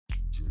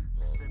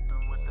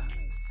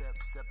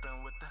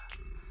Sipping with the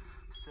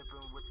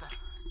sipping with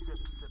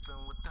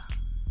the.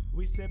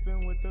 We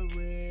sipping with the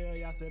real,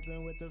 y'all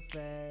sipping with the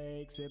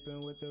fake,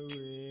 sipping with the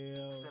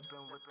real.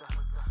 Sipping with the.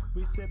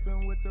 We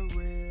sipping with the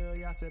real,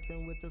 y'all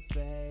sipping with the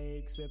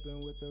fake, sipping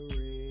with the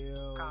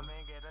real. Come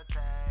and get a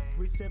taste.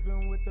 We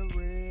sipping with the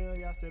real,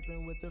 y'all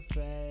sipping with the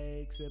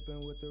fake, sipping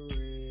with the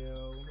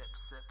real.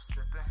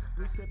 Sipping.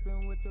 We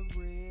sipping with the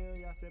real,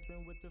 y'all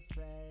sipping with the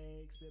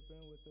fake,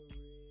 sipping with the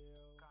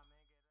real. Come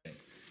and get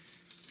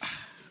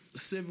a.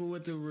 Sipping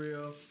with the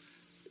real,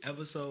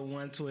 episode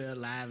 112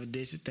 live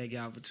edition. Thank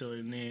y'all for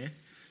tuning in.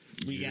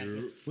 We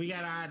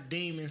got our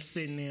demons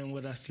sitting in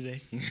with us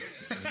today.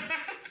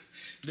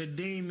 The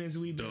demons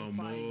we've been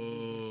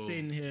fighting just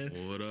sitting here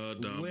What up,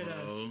 with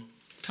us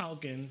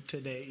talking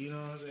today. You know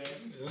what I'm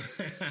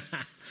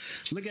saying?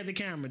 Look at the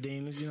camera,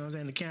 demons. You know what I'm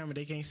saying? The camera,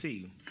 they can't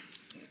see you.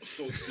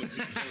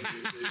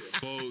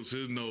 Folks,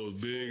 his nose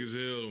big as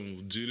hell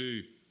on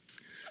GD.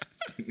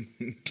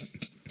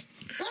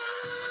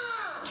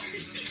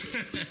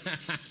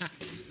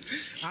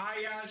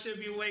 All y'all should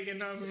be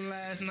waking up from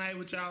last night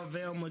with y'all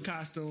Velma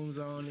costumes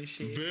on and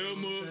shit.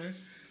 Velma,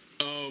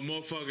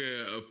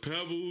 motherfucking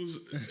Pebbles,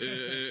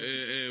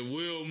 and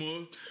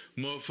Wilma,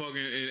 motherfucking,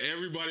 and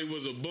everybody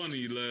was a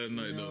bunny last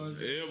night, though.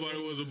 Everybody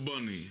was a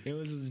bunny. It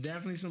was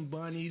definitely some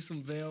bunnies,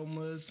 some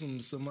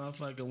Velmas, some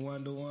motherfucking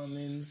Wonder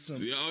Woman,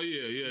 some. Yeah, oh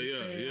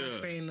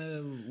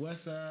yeah.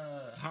 What's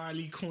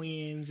Harley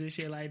Quinns and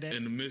shit like that.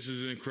 And the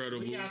Mrs.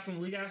 Incredible.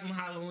 We got some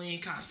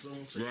Halloween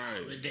costumes. For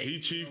Right. y'all today, He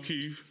Chief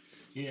Keef.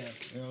 Yeah,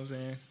 you know what I'm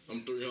saying?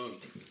 I'm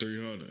 300.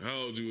 300. How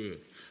old you is?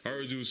 I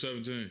heard you was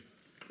 17.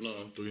 No,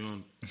 I'm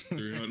 300.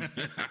 300.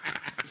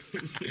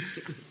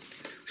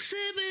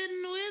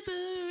 Sipping with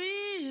the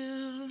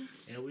real.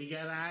 And we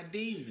got our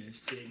demons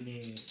sitting in.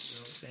 You know what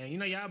I'm saying? You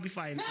know, y'all be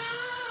fighting.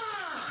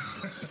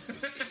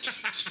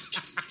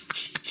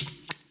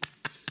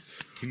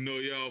 You know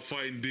y'all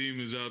fighting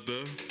demons out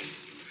there.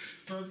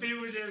 For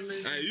people just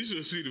listening. Hey, you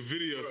should see the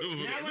video.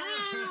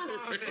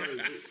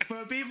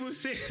 For people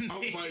sitting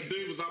I'm fighting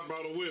demons. I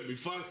brought them with me.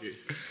 Fuck it.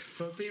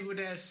 For people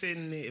that's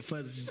sitting there,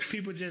 for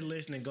people just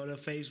listening, go to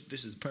Facebook.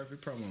 This is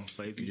perfect promo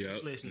for if you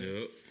just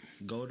listening.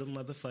 Go to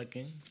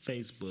motherfucking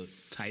Facebook,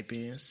 type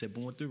in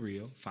Sipping with the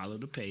Real, follow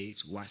the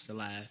page, watch the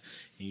live,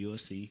 and you'll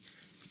see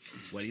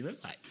what he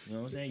look like. You know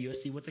what I'm saying? You'll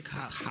see what the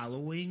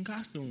Halloween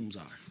costumes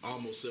are. I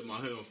almost set my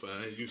hair on fire.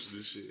 I ain't used to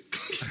this shit.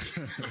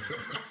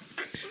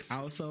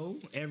 Also,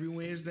 every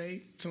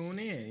Wednesday, tune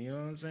in. You know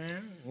what I'm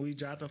saying? We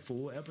dropped a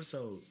full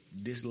episode.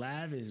 This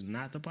live is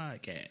not the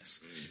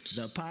podcast.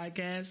 The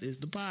podcast is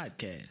the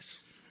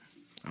podcast.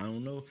 I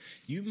don't know.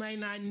 You may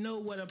not know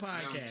what a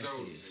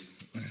podcast is.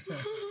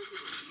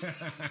 Yeah.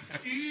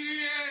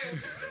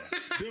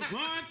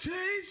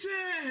 Devontae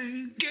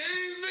said,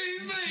 Gave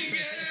me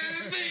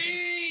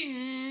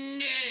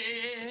everything.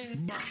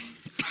 Yeah.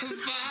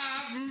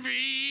 Far from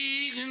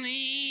freaking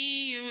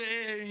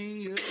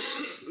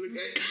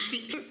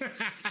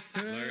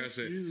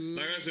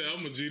like I said,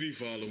 I'm a GD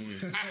following.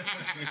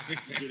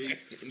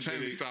 Tell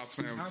me stop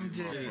playing with I'm you,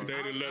 just- motherfucker. They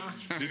done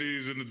left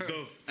GDs in the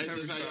door. Ain't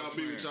this how y'all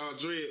be with y'all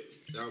dread?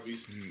 Y'all be.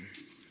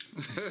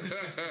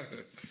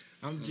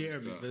 I'm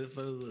Jeremy.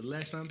 For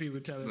let some people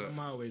tell it, I'm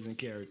always in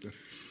character.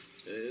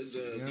 It's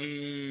That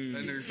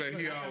nigga say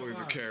he always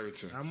a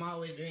character. I'm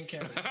always in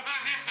character.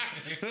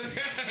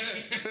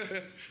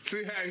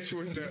 See how he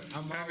switched up?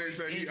 I'm That nigga always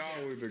say he in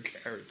always a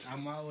character.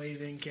 I'm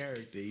always in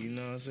character. You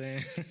know what I'm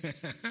saying?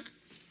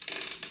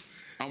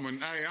 I'm a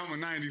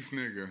 90s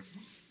nigga.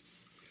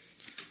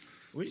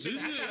 We should.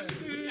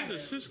 The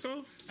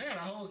Cisco? I got a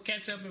whole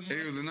catch up in He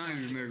was a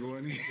 90s nigga,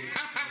 wasn't he?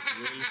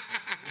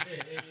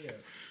 yeah.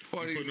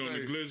 What did he Putting on the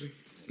say? glizzy.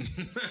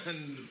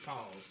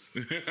 Pause.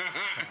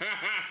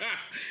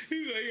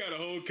 He said he got a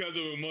whole ketchup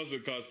and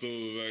mustard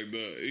costume like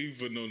that. He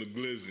putting on the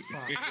glizzy.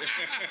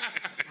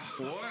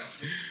 What?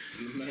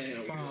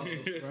 man.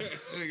 Pause, bro.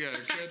 They got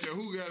a ketchup.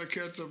 Who got a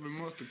ketchup and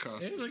mustard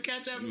costume? There's a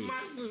catch up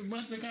in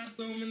mustard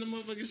costume in the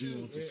motherfucking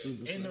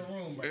suit. In the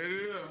room, bro. It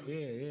is.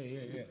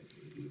 Yeah.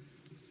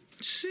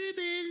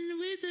 Sipping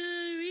with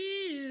the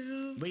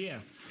real. But yeah,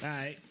 all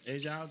right.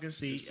 As y'all can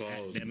see, It's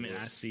paused, that mean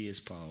bro. I see it's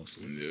paused.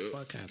 What the Yep.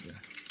 fuck happened?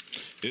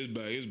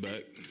 It's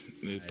back.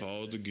 It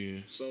paused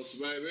again. So,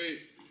 baby.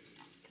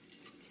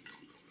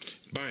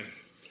 Bang.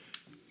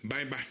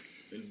 Bang, bang.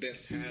 And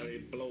that's how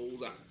it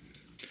blows out.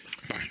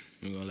 Bang.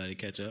 We're gonna let it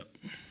catch up.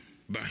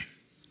 Bang.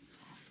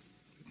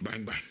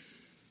 Bang, bang.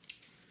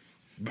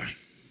 Bang.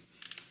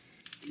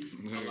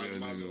 I like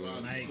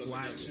Maserati. Like,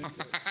 watch.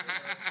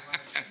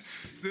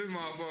 This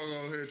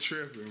motherfucker over here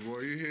tripping, boy.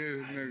 You hear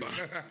this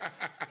nigga?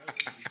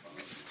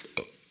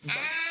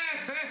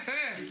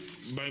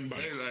 Bang, bang.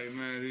 They like,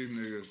 man, these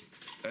niggas,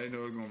 they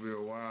know it's gonna be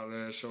a wild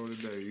ass show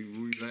today.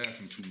 We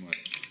laughing too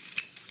much.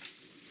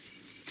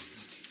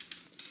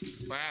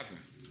 What happened?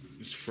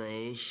 It's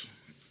froze.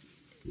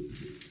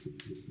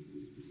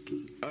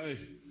 Hey.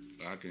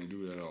 I can't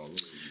do that all over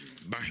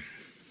again. Bang.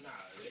 Nah,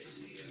 they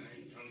see it.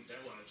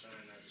 That's why I'm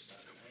trying not to stop.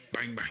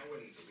 Bang, bang. I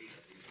wouldn't believe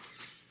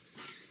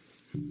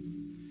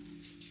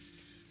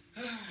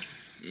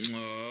it.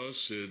 Oh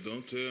shit!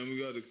 Don't tell me we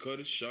got to cut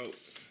it short.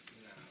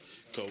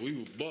 Cause we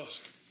was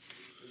busting.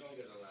 We gonna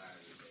get a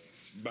live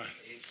today. Bang.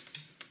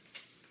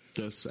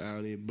 That's how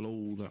it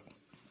blowed out.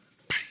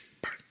 Bang,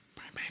 bang,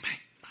 bang, bang, bang,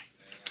 bang.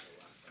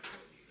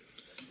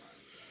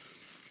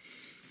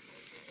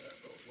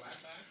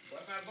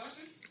 Wi-Fi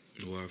busting?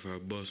 The Wi-Fi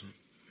busting.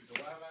 The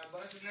Wi-Fi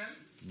busting now?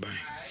 Bang.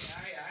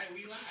 Alright,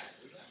 we live.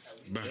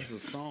 Bang. That's a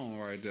song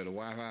right there. The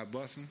Wi-Fi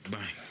busting.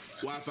 Bang.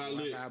 Wi-Fi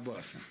lit. Wi-Fi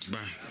busting.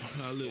 Bang.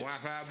 Wi-Fi lit.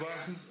 Wi-Fi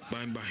busting.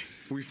 Bang. Bang.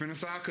 We finna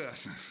start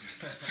cussing.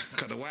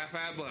 Cause the Wi-Fi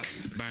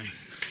busting. Bang.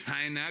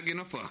 I ain't not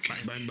getting a fucking.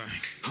 Bang. Bang.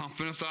 I'm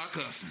finna start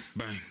cussing.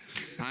 Bang.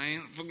 I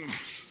ain't fucking.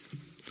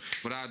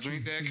 But I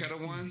drink that Kettle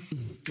One.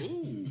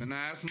 Ooh. And I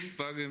have some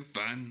fucking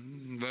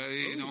fun. But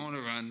it ain't on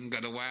the run.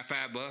 Got the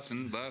Wi-Fi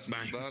busting.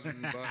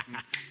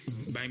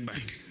 Bang.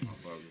 Bang.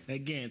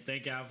 Again,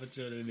 thank y'all for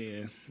tuning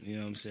in. You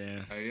know what I'm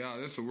saying? Hey, y'all,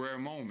 this is a rare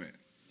moment.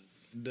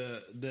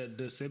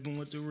 The Sipping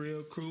with the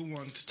Real crew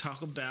wanted to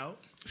talk about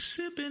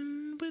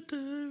Sipping with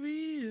the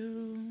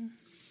real.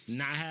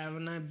 not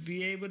having to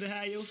be able to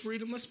have your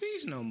freedom of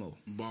speech no more.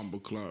 Bomber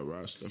Clark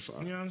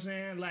Rastafari. You know what I'm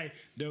saying? Like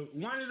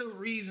one of the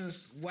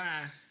reasons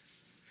why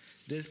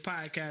this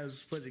podcast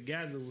was put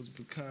together was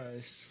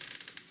because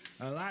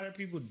a lot of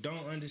people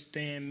don't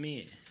understand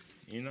men.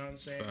 You know what I'm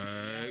saying?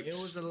 Facts. It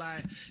was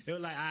like, all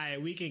right,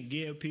 we can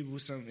give people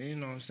some, you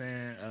know what I'm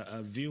saying,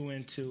 a view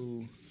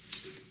into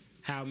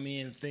how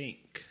men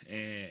think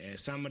and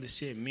some of the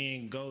shit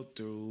men go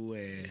through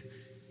and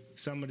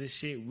some of the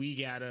shit we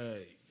gotta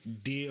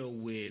deal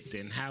with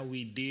and how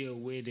we deal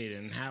with it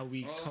and how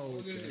we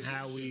cope and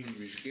how we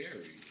be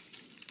scary.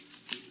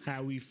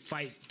 how we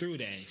fight through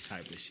that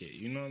type of shit.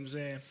 You know what I'm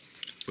saying?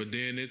 But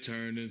then it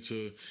turned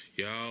into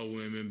y'all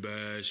women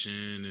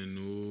bashing and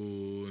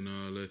ooh and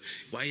all that.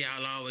 Why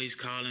y'all always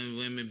calling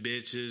women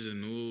bitches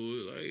and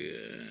ooh? Like,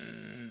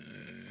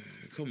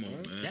 come on,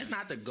 man. That's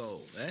not the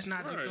goal. That's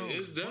not the Right, goal.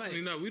 it's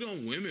definitely not. We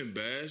don't women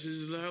bash.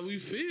 It's how we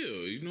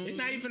feel. You know, It's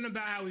not even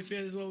about how we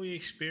feel. It's what we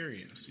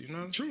experience. You know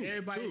what I'm saying?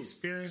 Everybody's true.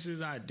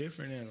 experiences are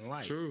different in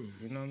life. True.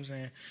 You know what I'm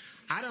saying?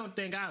 I don't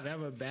think I've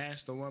ever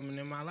bashed a woman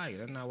in my life.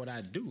 That's not what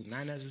I do.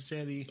 Not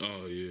necessarily.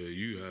 Oh yeah,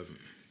 you haven't.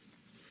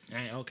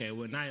 Okay,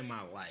 well, not in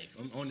my life.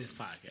 I'm on this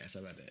podcast.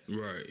 How about that?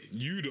 Right,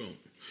 you don't.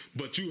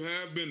 But you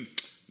have been.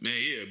 Man,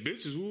 yeah,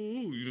 bitches.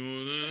 Woo, you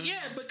know what I'm saying?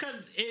 Yeah,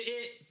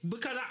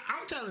 because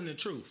I'm telling the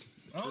truth.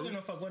 I don't give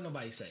no fuck what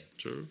nobody say.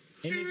 True.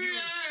 And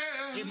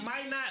if it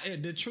might not.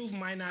 The truth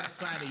might not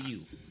apply to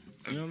you.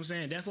 You know what I'm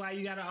saying? That's why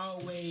you gotta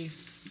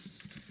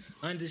always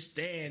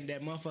understand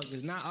that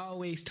motherfuckers not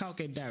always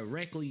talking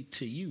directly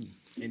to you.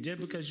 And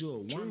just because you're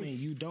a woman,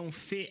 you don't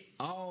fit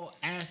all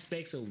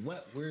aspects of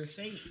what we're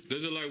saying.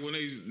 That's just like when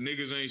they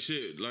niggas ain't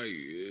shit. Like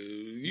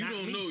you Not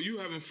don't me. know. You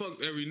haven't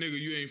fucked every nigga.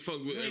 You ain't fucked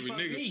with You ain't every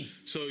fucked nigga. me.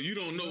 So you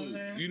don't know.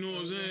 You know what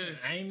I'm saying?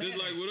 I ain't Just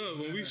mad like at with you. us,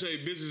 when we say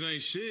bitches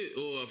ain't shit,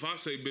 or if I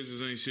say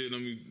bitches ain't shit, I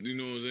mean, you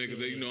know what I'm saying?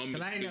 Because you know I'm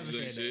 'Cause I ain't never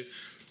bitches ain't said shit.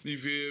 You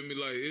feel me?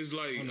 Like it's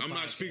like On the I'm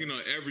not podcast. speaking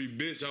on every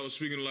bitch. I was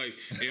speaking like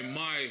in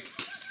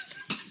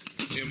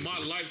my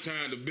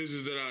lifetime, the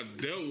bitches that I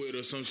dealt with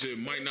or some shit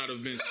might not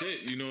have been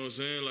shit. You know what I'm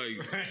saying?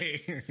 Like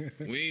Right.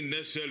 we ain't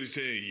necessarily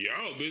saying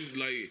y'all bitch,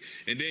 like,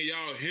 and then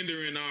y'all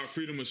hindering our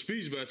freedom of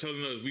speech by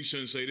telling us we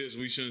shouldn't say this,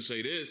 we shouldn't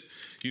say this.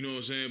 You know what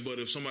I'm saying? But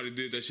if somebody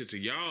did that shit to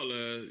y'all,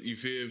 you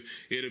feel me?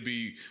 It'll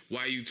be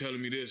why you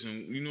telling me this,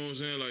 and you know what I'm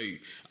saying?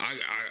 Like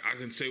I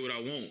can say what I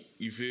want.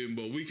 You feel me?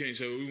 But we can't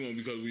say what we want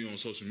because we on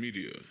social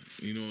media.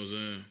 You know what I'm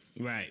saying?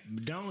 Right.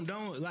 Don't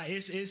like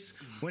it's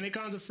when it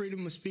comes to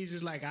freedom of speech,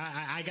 it's like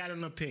I got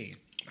an opinion.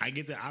 I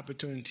get the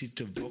opportunity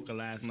to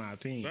vocalize my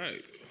opinion.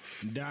 Right.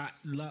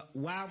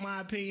 While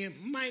my opinion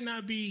might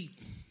not be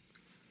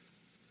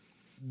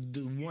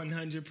the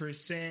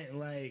 100%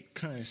 like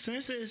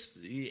consensus,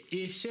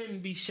 it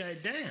shouldn't be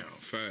shut down.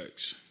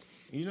 Facts.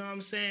 You know what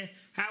I'm saying?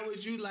 How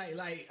would you like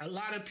a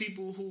lot of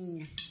people who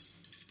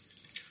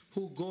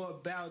go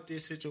about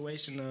this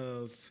situation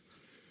of,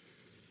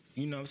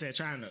 you know what I'm saying,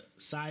 trying to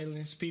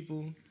silence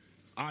people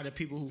are the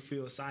people who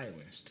feel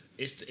silenced.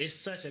 It's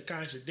such a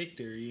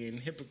contradictory and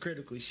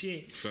hypocritical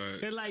shit.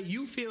 Fact. It's like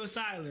you feel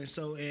silenced,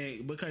 so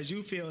because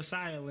you feel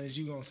silenced,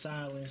 you gonna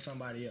silence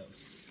somebody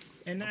else.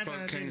 And that's Motherfucker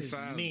not saying can't it's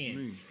silence men,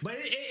 me. but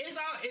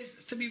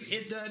it's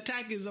the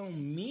attack is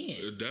on men.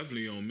 It's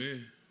definitely on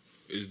men.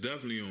 It's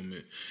definitely on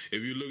men.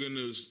 If you look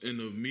in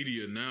the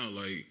media now,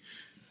 like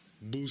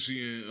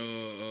Boosie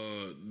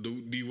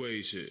and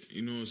D-Wade shit,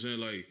 you know what I'm saying?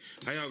 Like,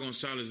 how y'all gonna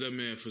silence that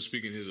man for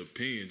speaking his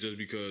opinion just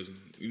because,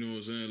 you know what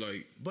I'm saying?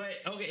 Like, But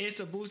okay, it's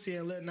a Boosie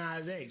and Lil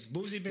Nas X.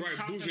 Boosie been right,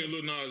 talking. Boosie and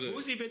Lil Nas X.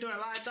 Boosie been doing a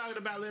lot of talking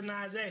about Lil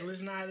Nas X.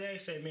 Lil Nas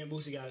X said, "Man,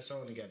 Boosie got a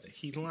song together."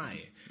 He's lying.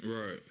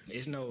 Right.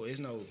 It's no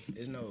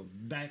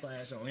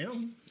backlash on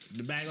him.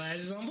 The backlash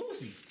is on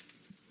Boosie.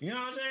 You know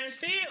what I'm saying?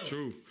 Still.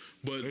 True.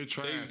 But They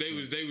tried they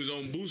was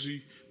on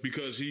Boosie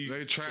because he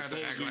They tried to act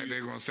supposedly- like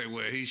they're gonna say,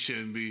 well, he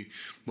shouldn't be,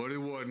 but it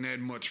wasn't that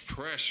much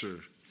pressure.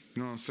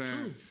 You know what I'm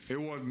saying? True.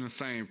 It wasn't the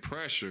same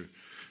pressure.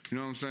 You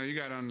know what I'm saying? You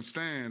gotta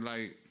understand,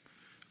 like,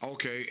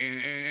 Okay,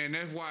 and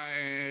that's why,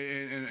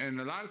 and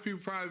a lot of people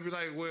probably be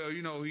like, well,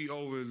 you know, he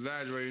over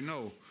exaggerated.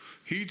 No,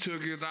 he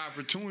took his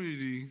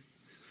opportunity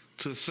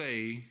to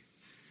say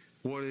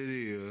what it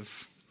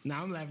is.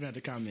 Nah, I'm laughing at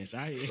the comments.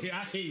 I hear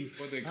you.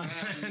 What they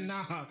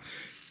Nah,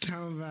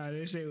 talking about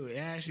it. They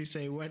Ashley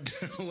say, what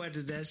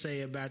does that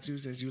say about you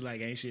since you like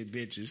ain't shit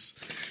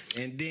bitches?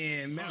 And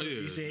then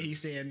Melody said he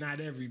said not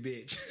every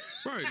bitch.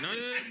 Right, not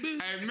that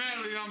bitch. Hey,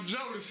 Melody, I'm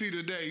Jodeci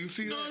today. You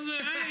see You know what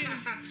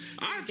that?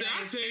 I'm saying?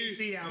 I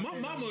tell you, my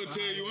mama will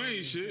tell you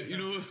ain't shit. You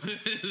know what I'm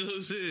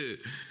saying? So shit.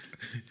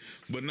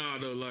 But nah,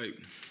 though, like,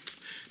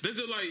 that's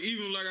just like,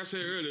 even like I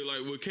said earlier,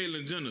 like with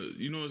Caitlyn Jenner,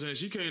 you know what I'm saying?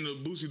 She came to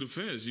Boosie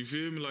defense, you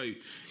feel me? Like,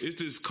 it's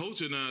this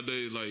culture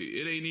nowadays, like,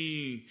 it ain't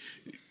even...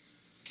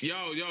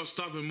 Y'all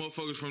stopping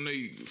motherfuckers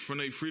from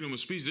they freedom of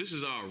speech. This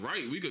is our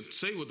right. We could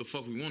say what the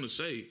fuck we want to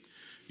say.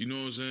 You know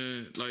what I'm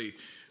saying? Like,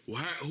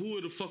 who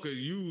the fuck are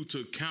you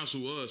to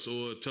counsel us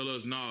or tell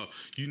us, nah,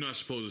 you're not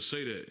supposed to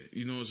say that?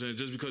 You know what I'm saying?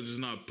 Just because it's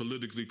not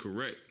politically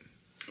correct.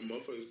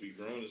 Motherfuckers be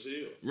grown as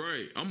hell.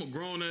 Right. I'm a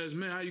grown ass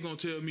man. How you gonna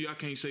tell me I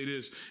can't say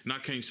this and I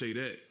can't say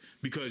that?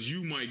 Because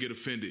you might get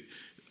offended.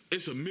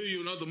 It's a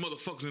million other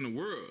motherfuckers in the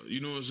world. You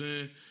know what I'm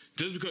saying?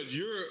 Just because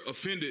you're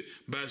offended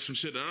by some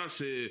shit that I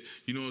said,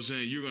 you know what I'm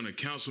saying, you're going to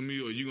counsel me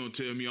or you're going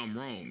to tell me I'm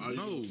wrong. Are you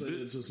gonna say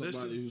that to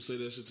somebody who say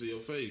that shit to your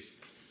face?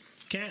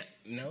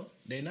 No,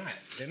 they're not.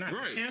 They're not.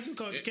 Right. Cancel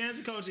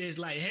culture is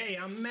like, hey,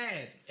 I'm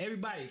mad.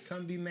 Everybody,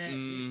 come be mad.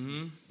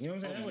 Mm-hmm. You know what I'm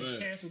saying? That's what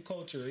cancel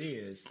culture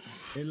is.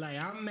 It's like,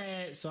 I'm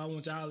mad, so I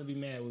want y'all to be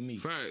mad with me.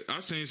 Fact,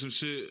 I seen some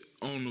shit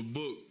on the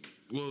book,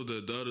 what was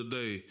that, the other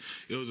day?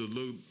 It was a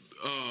little,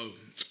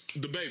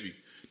 the baby.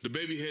 The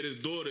baby had his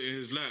daughter in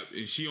his lap,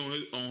 and she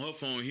on her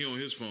phone, he on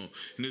his phone.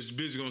 And this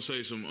bitch gonna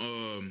say some,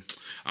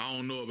 I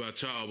don't know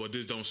about y'all, but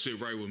this don't sit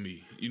right with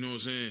me. You know what I'm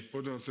saying?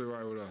 What don't sit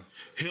right with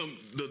her?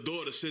 The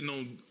daughter sitting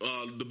on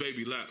the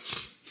baby lap.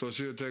 So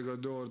she'll take her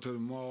daughter to the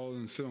mall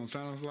and sit on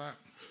Santa's lap?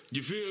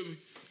 You feel me?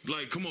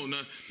 Like, come on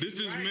now.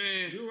 This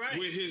man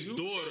with his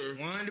daughter.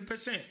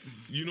 100%.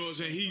 You know what I'm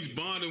saying? He's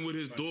bonding with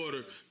his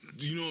daughter.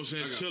 You know what I'm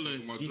saying?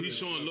 Chilling. He's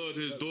showing love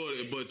to his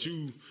daughter, but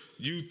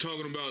you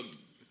talking about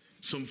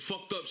some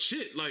fucked up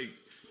shit. Like,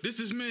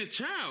 this man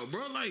child,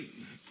 bro. Like,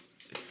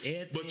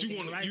 but you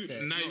want like you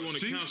that. now you want to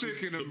She's counsel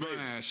sick in the the baby.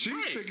 mind.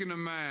 She's sick in the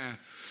mind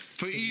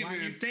for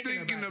even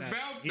thinking about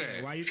that.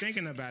 Yeah, why you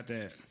thinking about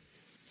that?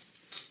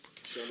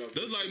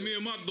 That's like me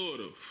and my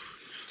daughter.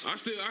 I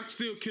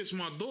still kiss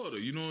my daughter.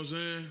 You know what I'm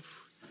saying?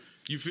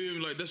 You feel me?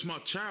 Like, that's my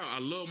child. I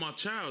love my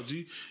child,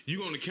 G. You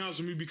gonna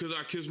counsel me because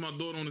I kiss my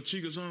daughter on the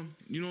cheek or something?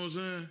 You know what I'm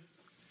saying?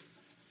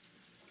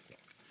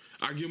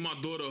 I give my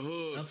daughter a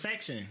hug.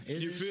 Affection.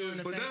 You feel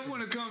me? But that's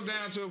when it comes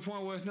down to a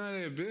point where it's none of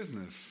their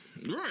business.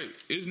 Right.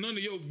 It's none of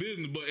your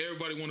business, but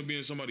everybody want to be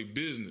in somebody's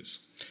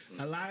business.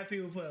 A lot of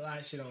people put a lot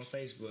of shit on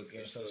Facebook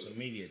and social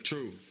media.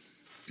 True.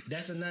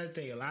 That's another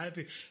thing. A lot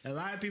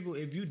of people,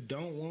 if you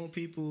don't want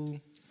people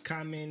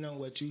commenting on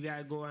what you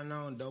got going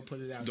on, don't put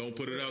it out. Don't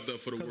put it out there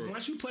for the world.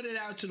 Once you put it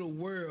out to the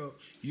world,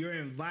 you're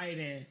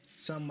inviting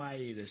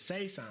somebody to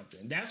say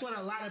something. That's what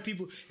a lot of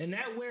people, and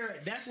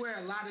that's where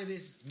a lot of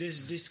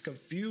this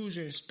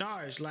confusion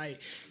starts. Like,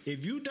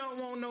 if you don't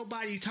want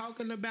nobody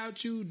talking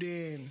about you,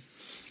 then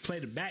play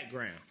the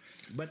background.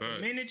 But the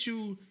minute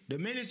you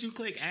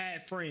click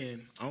add friend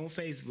on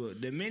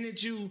Facebook, the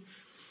minute you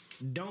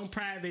don't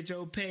private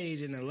your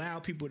page and allow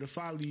people to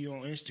follow you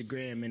on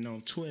Instagram and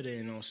on Twitter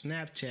and on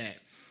Snapchat,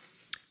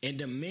 and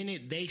the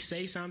minute they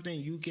say something,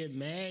 you get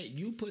mad,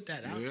 you put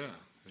that out. Yeah.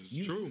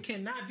 You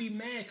cannot be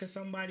mad because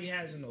somebody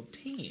has an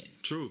opinion.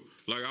 True.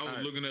 Like, I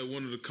was looking at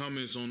one of the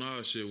comments on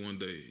our shit one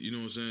day. You know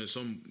what I'm saying?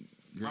 Some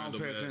I don't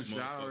random pay ass attention.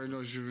 I already motherfucker. know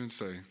what you've been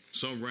saying.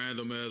 Some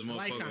random ass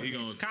Like motherfucker. He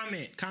gonna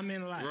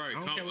comment a lot. right.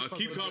 I don't care what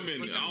Keep fuck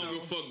commenting. it is. I don't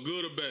give a fuck,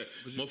 good or bad.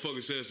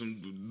 Motherfucker said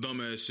some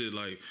dumb ass shit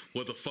like,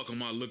 "What the fuck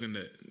am I looking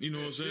at?" You know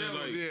what I'm saying?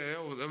 Like,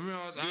 that was.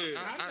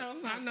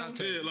 I know.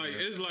 yeah, like,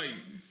 it's like,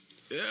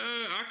 yeah,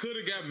 I could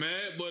have got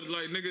mad, but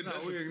like, nigga, No,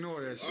 that's we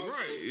ignore that shit.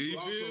 right. You feel?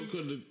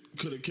 Also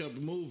could have kept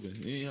it moving.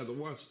 You ain't have to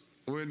watch it.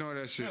 We ignore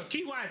that shit. No,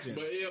 keep watching.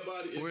 But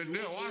everybody, if When you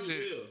they want watch to,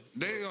 it,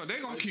 they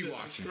gonna like, keep share,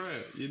 watching.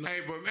 subscribe, you know?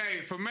 Hey,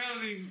 for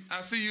Melody,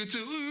 I see you too.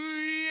 Ooh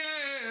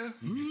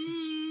yeah,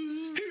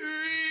 ooh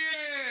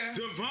yeah,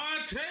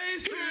 Devontae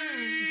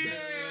Smith.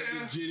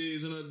 Let the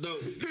GDs in the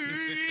dope.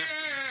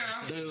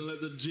 yeah, They don't let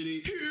the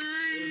GD.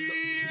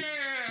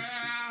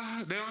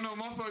 yeah. They don't know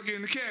motherfucker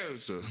in the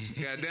character.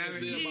 God damn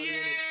it. Everybody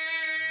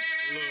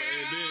Look,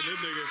 and then this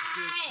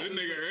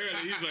nigga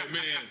early, he's like,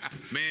 man,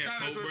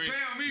 Gotta folk,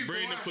 prepare me,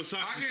 bring boy. the Versace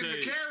I get in the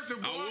shade. character,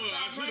 boy. I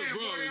Stop should have playing,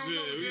 brought boy. this They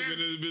don't shit. know, We man.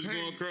 been in this bitch Hey.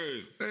 going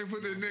crazy. They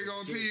put this nigga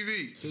on TV.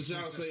 Since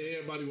y'all say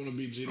everybody want to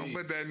be GD, Don't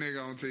put that nigga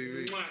on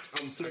TV. I'm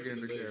I get flipping in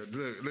the the character.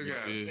 Look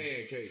at him.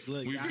 pancake.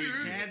 Look, We I big.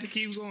 had to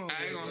keep going.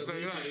 I ain't gonna say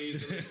that.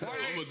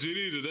 I'm a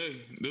GD today.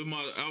 This is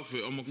my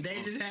outfit.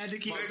 They just had to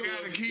keep They going.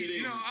 gotta keep.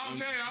 You know, I'm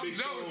telling you, I'm Big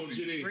Toe on dope.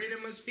 GD.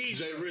 Freedom of speech.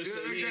 Jay Rich Yeah,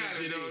 said they he ain't got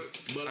it, GD,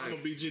 though. but I'm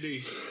gonna be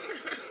GD.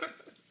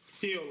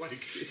 He don't like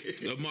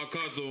it. That's my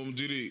costume, I'm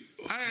GD.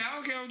 Hey, I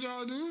don't care what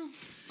y'all do.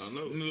 I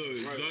know.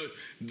 Look, Right.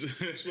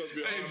 supposed to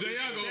be hey,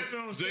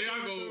 R&B.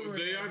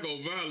 J.I. go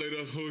violate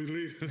us when we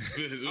leave this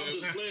bitch.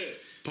 I'm just playing.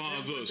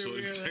 Palms up, so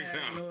check it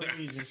out.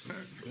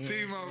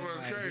 Team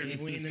motherfuckers crazy.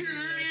 We ain't into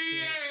that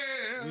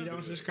shit. We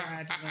don't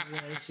subscribe to none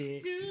of that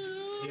shit.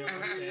 You know what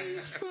I'm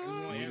saying?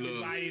 We want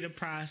everybody to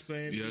prosper.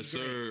 And Yes, be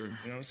great. sir. You know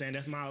what I'm saying?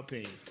 That's my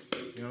opinion. You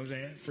know what I'm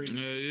saying? Freedom.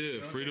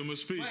 Yeah, freedom of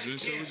speech. But, Then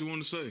say what you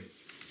want to say.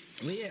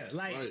 But yeah,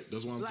 like Right.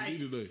 That's why I'm like, TV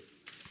today.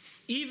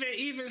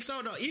 even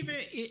so though,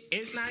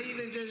 it's not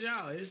even just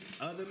y'all. It's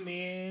other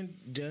men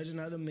judging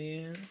other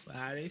men for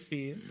how they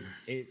feel.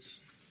 It's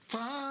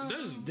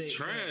That's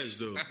trash,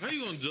 though. How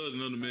you gonna judge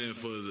another man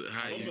for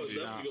how I'm you definitely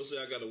feel? gonna say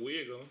I got a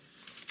wig on.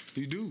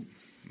 You do,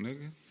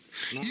 nigga.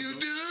 No, You no.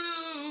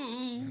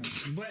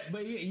 do.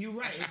 but yeah, you're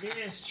right. It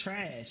is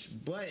trash.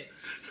 But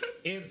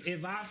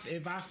if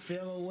I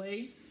feel a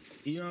way,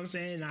 you know what I'm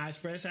saying, and I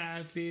express how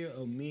I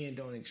feel, men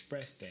don't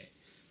express that.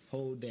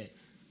 Hold that.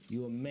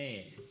 You a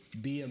man.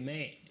 Be a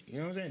man. You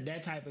know what I'm saying?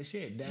 That type of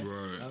shit. That's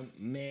Right. a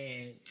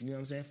man, you know what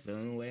I'm saying,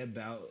 feeling a way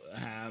about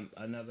how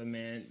another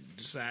man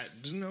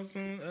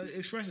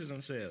expresses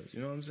themselves.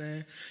 You know what I'm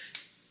saying?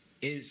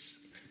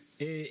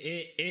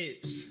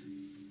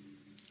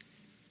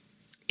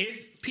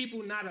 It's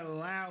people not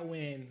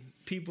allowing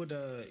people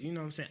to, you know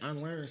what I'm saying,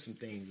 unlearn some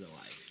things in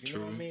life. You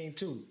know what I mean,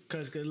 too?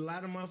 Because a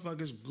lot of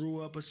motherfuckers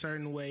grew up a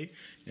certain way,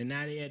 and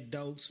now they're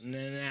adults, and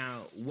then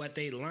now what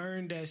they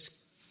learned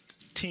as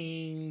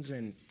teens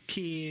and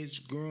kids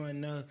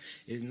growing up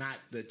is not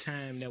the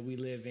time that we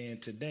live in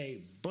today,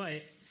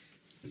 but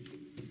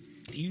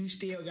you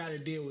still got to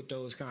deal with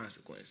those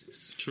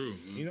consequences. True.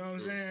 You know what I'm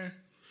saying?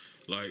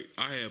 Like,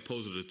 I had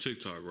posted a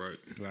TikTok, right?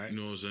 Right. You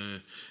know what I'm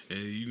saying? And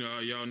you know how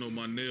y'all know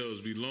my nails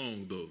be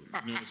long, though.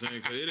 You know what I'm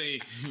saying? Because it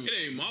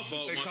ain't my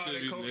fault They my call shit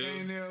that be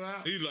cocaine nail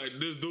out? He's like,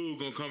 this dude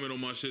gonna come in on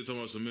my shit talking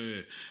about some,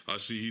 man, I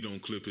see he don't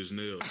clip his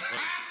nails.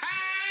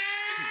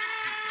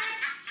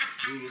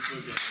 Who the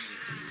fuck got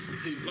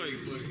me? Like,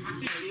 Who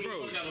the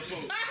bro. fuck got a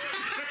folks?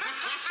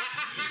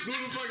 Who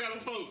the fuck got a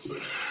folks?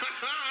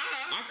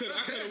 I could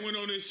have went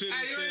on this shit and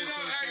Hey, you said ain't know,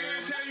 something. I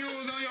gotta tell you it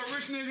was on your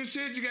rich nigga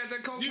shit. You got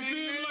that cocaine. You feel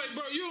me? nail? Like,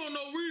 bro, you don't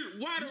know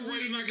why the You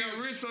reason I waiting to got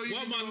get rich so you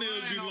why can my do a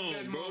nails be line off long,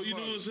 that bro. You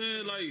know what I'm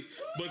saying? Like,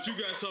 but you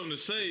got something to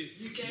say.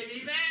 You can't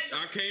be mad.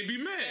 I can't be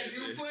mad.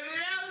 You put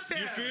it out there.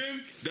 You feel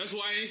me? That's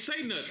why I ain't say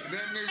nothing.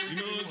 That nigga.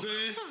 You know what I'm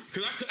saying?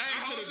 Because I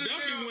could have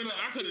definitely went.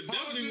 I could have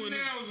definitely Hold went.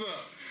 your nails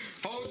up.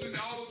 Hold your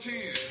all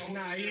 10.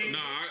 Nah, you ain't.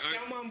 Nah,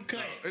 Some of them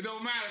cut. It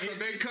don't matter because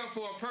they cut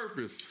for a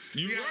purpose.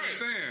 You gotta right.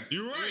 understand.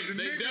 You right. The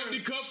They nigga- definitely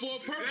cut for a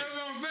That's purpose.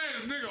 what I'm saying.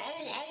 This nigga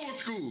old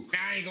school.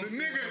 I ain't gonna The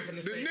say what I'm nigga, finna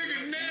the say. nigga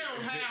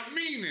nails have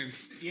meanings.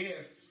 Yeah.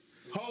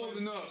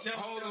 Holding up, Show-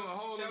 holding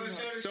up.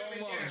 show Show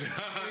them up.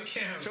 the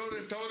camera. Show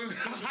them.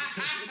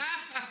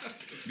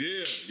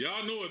 Yeah,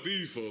 y'all know what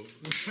these for.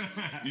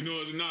 You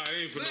know, nah,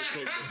 it ain't for no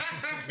coke.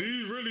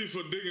 These really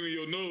for digging in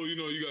your nose. You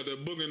know, you got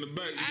that book in the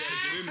back. You gotta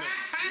get in there.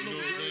 You know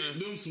what I'm saying?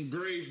 Them some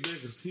grave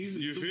niggas.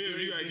 You feel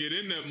me? You gotta get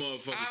in that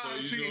motherfucker. Oh,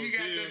 So shit, you know he what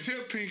got I'm that saying?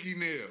 tip pinky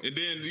nail. And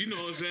then, you know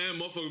what I'm saying?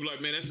 Motherfucker be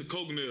like, man, that's a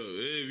coke nail.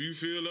 If you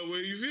feel that way,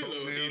 you feel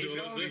that way. Nail, You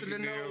know what I'm goes to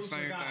saying? the nose,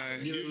 same cigar.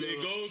 thing. It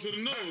goes to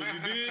the nose. You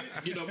did?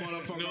 Get a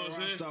motherfucker You know what I'm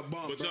saying? stop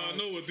bomb. But y'all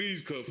know what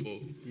these cut for.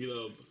 You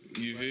know.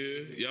 You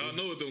feel? Y'all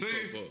know what them See,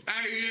 cut for.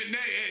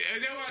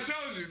 that's what I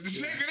told you.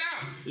 Check it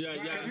out. Yeah.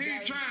 He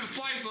ain't trying to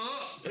slice her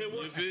up. Hey,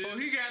 what, You feel? So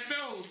he got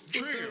those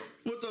triggers.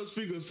 what those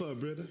figures for,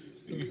 brother?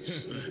 Hey,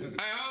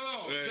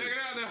 hold on. Hey. Check it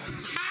out now.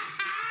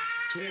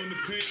 Two in the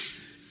pink.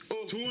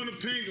 Two in the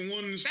pink and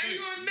one in the They stick.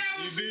 will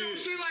never You see no did?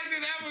 shit like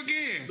this ever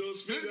again.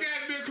 Those This fingers-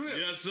 gotta be a clip.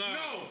 Yes, sir.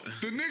 No,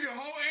 the nigga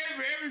hold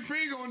every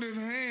finger on his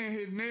hand,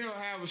 his nail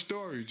have a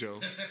story, Joe.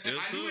 Yes, I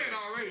knew sir. that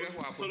already. That's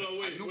why I put Hold on,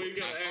 I wait. knew You it.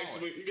 gotta I ask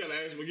saw me. it. You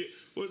gotta ask me again.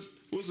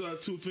 What's our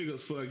two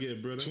fingers for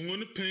again, brother? Two in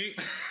the pink.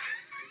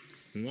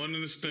 One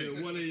in the stick.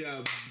 Yeah, one of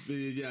y'all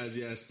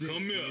stick.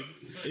 Come here.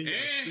 And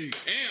y'all stick.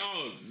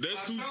 That's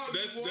I too. told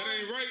you, That boy.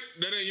 ain't right.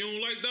 That ain't. You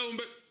don't like that one,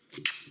 but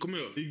come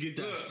here. You get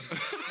that.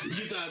 You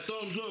get that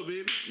thumbs up,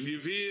 baby. You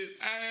feel?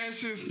 Hey, that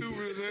shit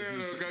stupid as hell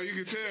though, cause you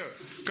can tell.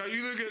 Cause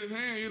you look at his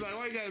hand, you like,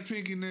 why you got a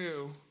pinky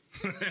nail?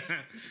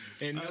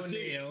 And no I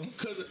see, nail.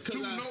 Two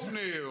no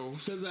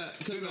nails. Cause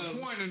There's a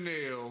pointer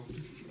nail.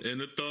 And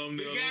the thumbnail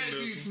There on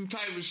gotta be this. some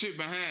type of shit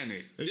behind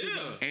it. Yeah.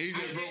 And you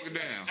just broke it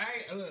down.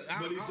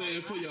 But he's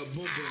saying for your bum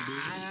bum, baby.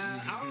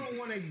 I don't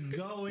want to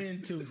go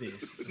into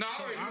this. No,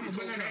 I already knew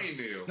the cocaine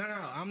nail. No,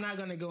 I'm not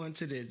gonna go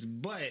into this.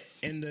 But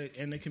in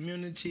the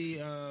community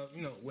of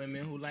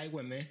women who like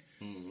women,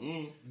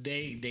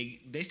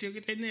 they still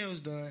get their nails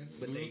done,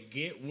 but they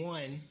get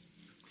one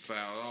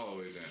Fouled all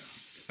the way down.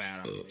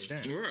 fouled all the way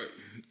down. Right.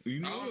 You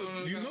know. I don't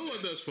know You that know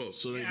what that's for.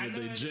 So they Yeah, I get know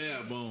their that.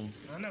 jab on.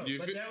 I know, You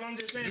but feel- that's what I'm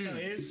just saying though.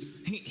 Is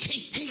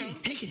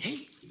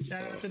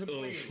shout out to the Oh,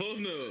 queen. fuck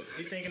no.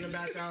 He thinking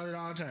about y'all at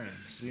all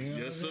times. You know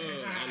Yes, sir.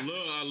 what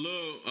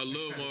I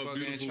love my Fucking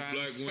beautiful trying to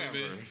black sever.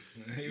 women.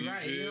 I'm saying?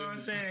 Right, you know what I'm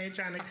saying? Ain't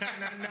trying to cut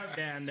nothing up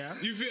down there.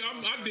 You feel?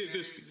 I did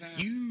this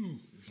for you.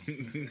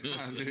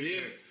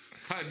 Yeah.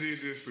 I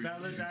did this for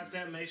Fellas you. out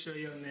there, make sure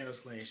your nails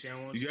clean. She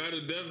don't want You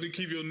gotta definitely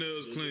keep your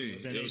nails clean.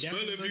 They Yo, especially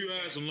if definitely you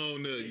look have some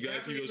long nails. You gotta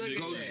keep your shit definitely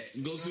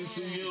clean. look Go see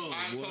some young.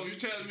 I boy. told you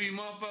telling me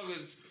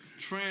motherfuckers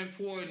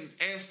transporting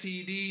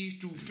STDs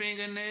through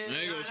fingernails.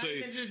 I ain't gonna Nah, say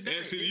that ain't just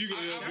dirt. STD. You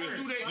I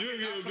do that. gonna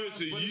get a bitch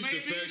to But yeast maybe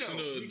infection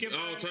though.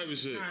 or all type of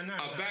shit.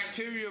 A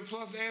bacteria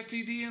plus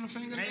STD in a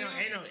fingernail?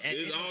 Ain't no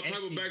It's all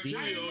type of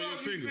bacteria on your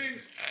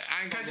fingers.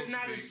 Because it's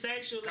not as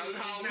sexual. Cause it's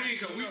Halloween,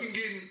 cause we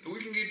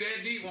can get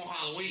that deep on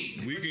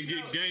Halloween. We can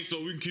get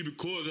gangsta. We can keep it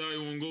cordial. How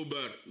you wanna go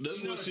about it?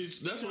 That's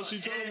what she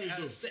told me to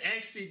do.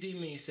 STD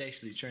means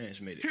sexually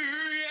transmitted. Yeah.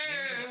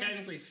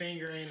 Technically,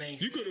 fingering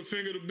ain't. You could have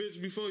fingered a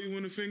bitch before you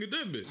went and fingered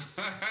that bitch.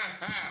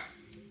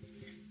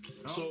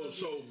 So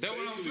That's what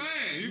I'm saying.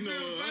 You You feel know,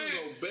 what I'm saying?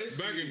 So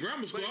basically, Back in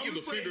grammar school, I was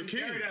a finger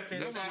king.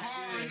 That's a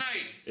hard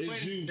night.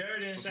 it's you.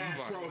 Dirt inside.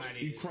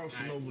 You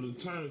crossing over the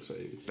turntable.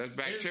 That's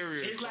bacteria.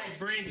 It's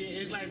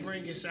like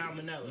bringing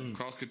salmonella.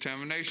 Cross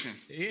contamination.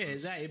 Yeah,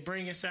 exactly.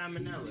 Bringing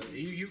salmonella.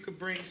 You could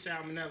bring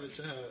salmonella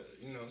to her,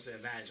 you know what I'm saying,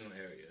 vaginal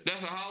area.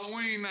 That's a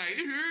Halloween night.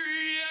 Yeah.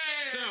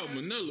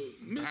 Salmonella.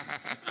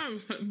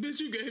 Bitch,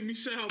 you gave me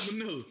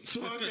salmonella.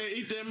 So I can't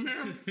eat that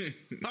mirror?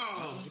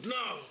 Oh, no.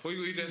 Well,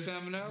 you eat that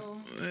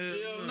salmonella?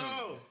 Hell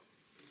no.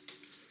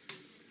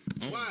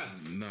 Why?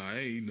 Nah, I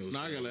ain't eat no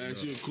Now I gotta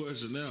ask you a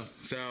question now.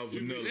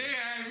 salmonella.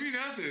 Yeah, ask me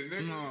nothing.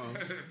 Nigga.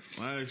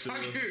 No. I actually.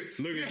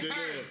 Look at that.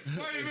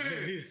 Wait a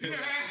minute. Yeah.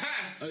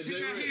 Hey, He J.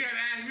 gotta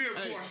ask me a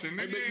Hey, question. hey,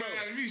 Nigga big ain't bro.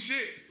 ask me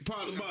shit.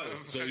 Part about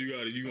it. So you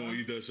gonna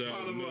eat that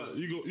Part about salmonella? it.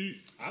 You go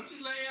eat. I'm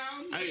just letting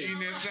y'all know. Hey, Eating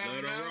that Let her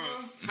salmonella?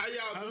 rock. how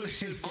y'all do this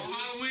shit? On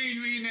Halloween,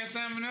 you eating that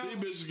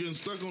salmonella? These bitches getting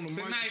stuck on the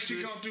mic. Tonight she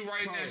shit. come through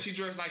right now. Pause. She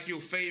dressed like your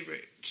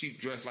favorite. She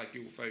dressed like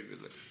your favorite.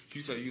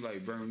 She say you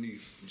like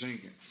Bernice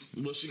Jenkins.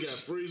 But she got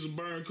freezer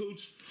burn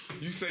cooch.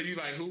 You say you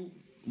like who?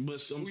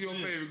 But I'm Who your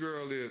saying, favorite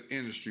girl is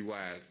industry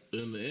wise?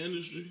 in the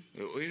industry,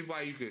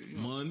 Anybody you could. You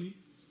know. money,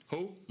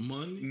 Who?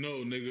 money.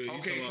 No, nigga. You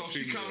Okay, talking so about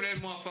she female. come that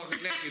motherfucker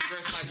naked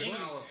dressed like a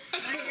dollar.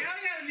 Y'all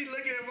gotta be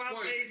looking at my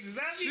Wait, pages.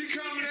 She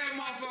come that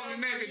motherfucker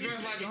naked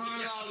dressed like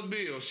 $100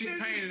 bill. She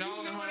painted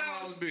all the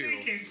 $100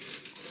 bills.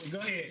 Go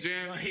ahead.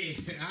 Jam. Go ahead.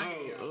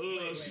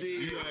 Oh,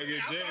 shit. You gotta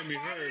get Jamie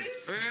her.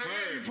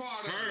 Every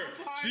part of Her.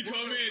 She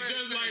come in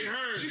just like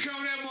her. She come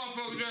that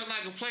motherfucker dressed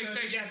like a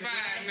PlayStation 5,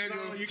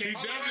 nigga. She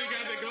definitely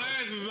got the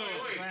glasses on.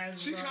 Wait.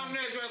 She come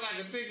there dressed like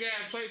a thick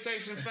ass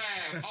PlayStation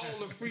 5, all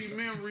the free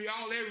memory,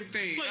 all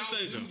everything.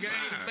 PlayStation all the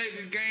games, 5.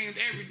 favorite games,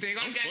 everything.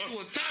 All you gotta do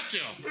is touch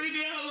her.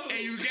 And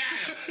you got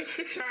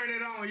her. Turn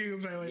it on. You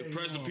can play with it.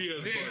 Press the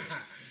PS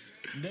button.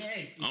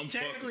 Hey, I'm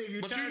technically, if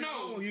you But turn you it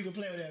know- on, you can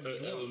play with that.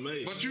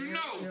 LMA. But you know.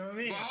 You know what I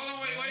mean? But hold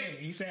on, wait.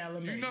 He said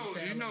element.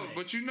 You know,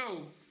 but you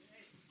know.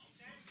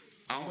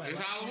 It's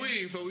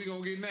Halloween, so we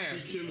gonna get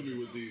nasty. Killing me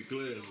with these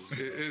glasses.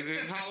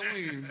 It's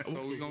Halloween,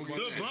 so we gonna get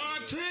nasty.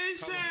 Devontae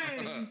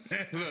sang.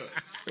 Look,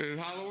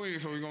 it's Halloween,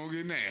 so we gonna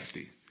get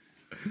nasty.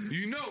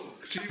 You know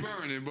she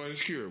burning, but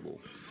it's curable.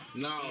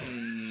 No.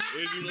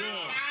 Is you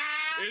going?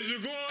 Is you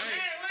going?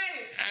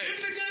 Wait.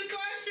 It's a good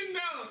question,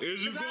 though.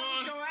 Is you 'Cause I was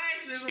going? gonna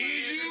ask this one.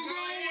 Is you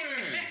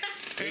going?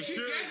 And It's she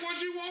curable. that's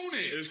what you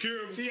wanted. It's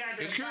curable. She had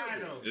that It's fire,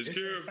 curable. though. It's that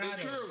curable. fire, It's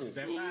though. curable. It's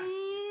that fire.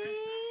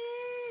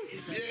 Yeah,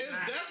 it's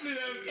definitely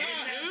that It's that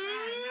fire. fire.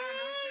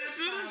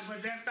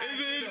 But that fire,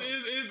 too,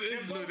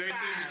 though. Look, they think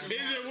it's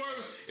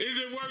Is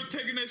it worth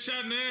taking that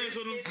shot in the ass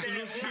on them It's that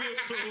pills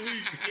for a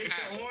week? It's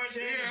the orange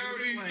yeah, I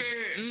heard he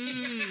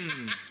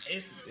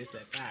said. It's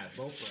that fire.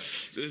 Both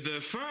flames. Is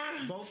that fire?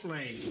 Both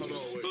flames. Hold on,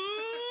 wait.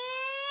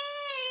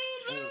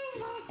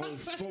 On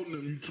phone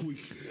them, you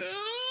tweaking.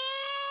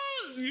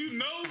 You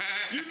know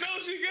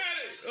she got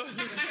it. Oh,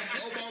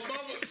 my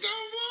mama.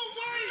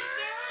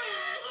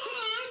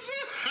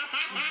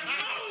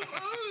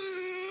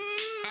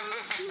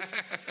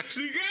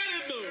 She got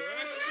it though.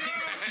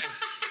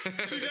 Right?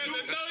 She got the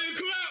throw your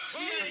clap.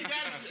 She ain't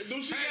got. Do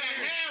she got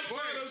half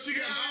fire? Or she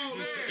got all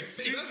that?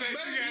 She That's said she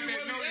got basically that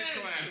what he nose had.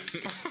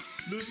 clap.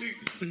 Do she?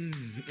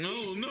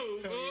 Oh no.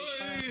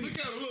 Boy. Look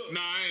at her. Look.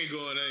 Nah, I ain't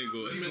going.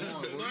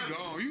 You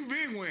gone. You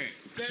been went.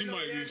 She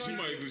might give me some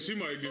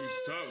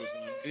top or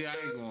something. Yeah,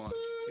 I ain't going.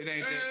 It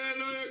ain't Hey, that. that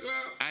know that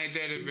clap? I ain't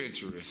that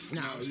adventurous.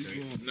 No, You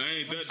going? I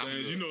ain't that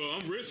dangerous. You know,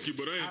 I'm risky,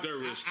 but I ain't that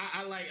risky.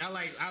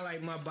 I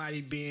like my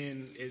body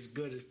being as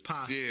good as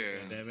possible. Yeah.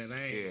 Damn it,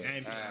 I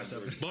ain't putting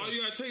myself in. Boy,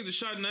 you gotta take the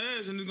shot in the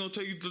ass, and it's gonna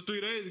take you 3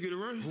 days to get it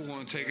right. Who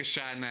want to take a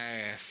shot in the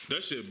ass?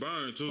 That shit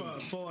burn too.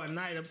 For a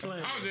night of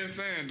pleasure. I was just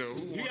saying though.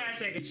 Who You want gotta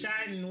take a shot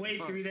and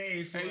wait 3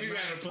 days for Hey, a you night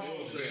gotta of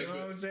pause pleasure. that. You know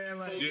what I'm saying?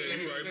 Like, Yeah,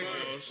 you right,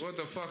 boss. What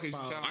the fuck is you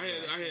talking I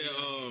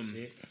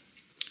had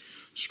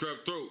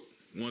strep throat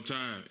one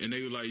time, and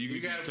they was like, you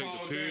You can gotta take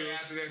pause the there pills.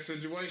 after that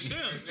situation.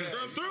 Yeah, Right there.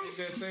 strep throat. You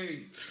just say,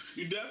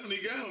 You definitely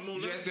got him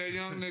on got that. that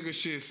young nigga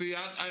shit. See,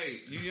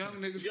 hey, you young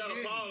niggas. You gotta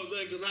forget. pause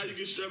that because how you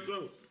get strapped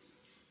up?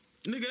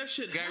 Nigga, that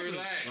shit Gotta happens.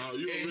 relax. Oh,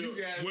 you a And real-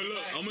 gotta Well, look,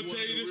 relax. I'm gonna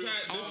tell you this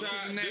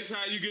next.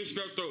 how you get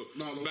strep throat.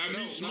 No, By me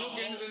no,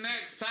 smoking, On to the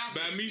next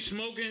topic. by me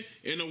smoking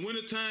in the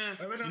wintertime,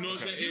 you know what I'm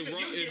saying?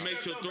 It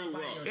makes your throat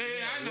raw. Yeah,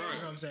 I know. You know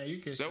what I'm saying? You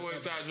can. That's what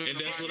it's talking And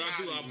that's what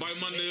I do. I bite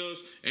my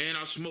nails and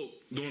I smoke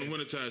during the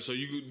wintertime. So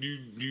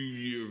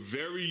you're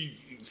very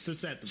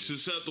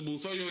susceptible.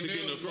 So your to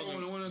getting a nails grow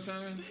in the fucking.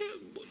 wintertime?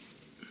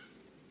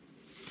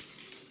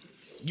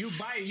 You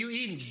bite, you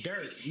eating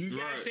dirt. You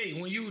gotta Right. think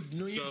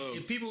So-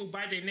 if people who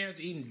bite their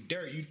nails eating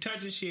dirt, you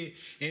touching shit,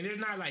 and it's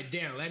not like,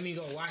 damn, let me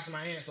go wash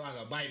my hands so I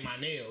can bite my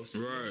nails.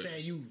 You know what I'm Right.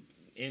 saying? You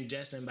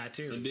ingesting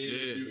bacteria. And then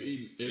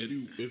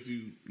Yeah. if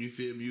you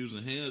feel me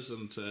using hand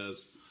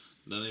sanitizer,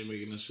 that ain't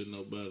making that shit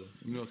no better.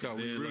 You know, Scott,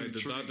 we Then, really like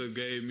the treat- doctor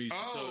gave me,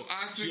 Oh,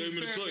 I she see gave me you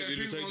the said choice. that. Did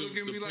you People take look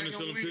at the me like I'm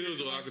penicillin weird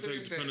pills or because I I could said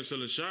take the that.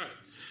 penicillin shot?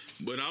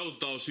 But I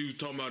thought she was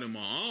talking about in my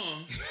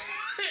arm.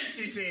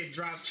 She said,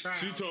 "Drop trial."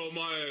 She told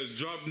my ass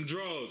drop them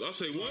drawers. I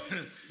say what?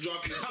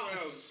 Drop your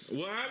trousers.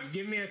 What happened?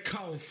 Give me a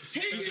cough. She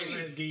She said,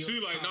 "Let's give you was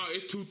a like, cough." no,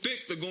 it's too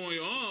thick to go on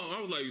your arm.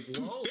 I was like,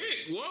 too Whoa.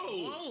 thick?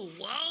 Whoa.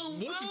 Whoa,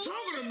 What you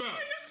talking about?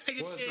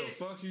 What the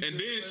fuck you And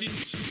then she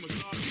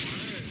massaged my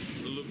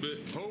ass a little bit.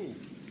 Oh,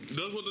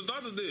 That's what the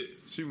doctor did.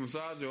 she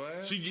massaged your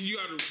ass? She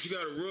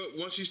gotta rub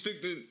once she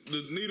stick the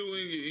needle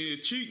in your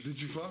cheek. Did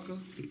you fuck her?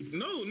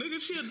 No, nigga,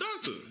 she a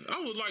doctor.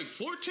 I was like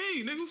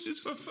 14, nigga. What you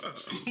talking about?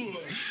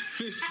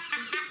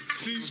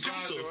 She's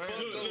Massage your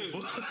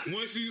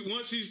ass.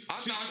 once she's I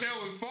thought that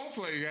was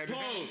foreplay.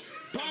 Goddamn.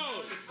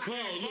 Pause.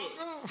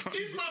 Look,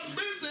 He's supposed to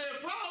be saying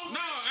pause. no,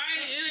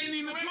 it ain't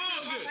even the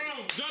pause yet.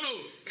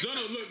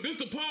 Jono, look, this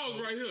the pause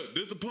right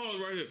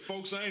here.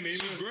 Folks ain't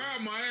even.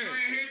 Grab my You ass.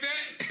 ain't hit that?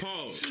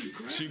 Pause.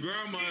 She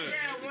grabbed my ass.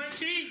 Yeah, one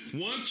cheek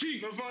One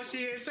cheek. before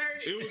she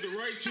inserted. It was the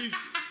right cheek,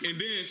 and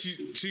then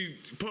she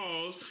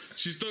paused.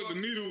 She stuck the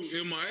needle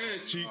in my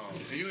ass cheek,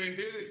 And you ain't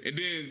hit it? and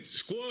then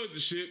squashed the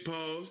shit.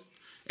 Paused,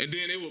 and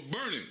then it was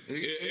burning.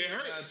 It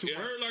hurt. It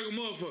hurt like a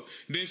motherfucker.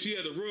 Then she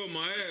had to rub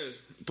my ass.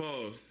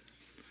 Pause.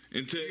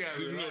 And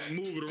gotta relax.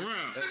 move it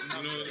around.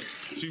 You know,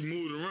 she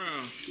moved it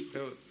around.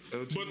 It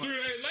was too But much. 3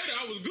 days later,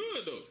 I was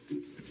good though.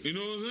 You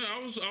know what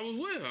I'm saying? I was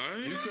well. All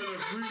You right. could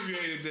have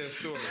abbreviated that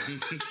story. Well,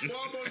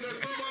 I'm gonna just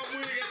put my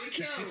wig at the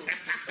camera.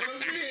 I'm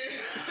saying.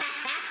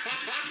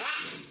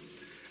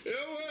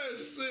 It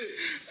was sick.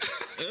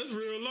 That's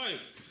real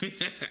life.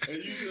 And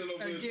you still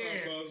over there Again,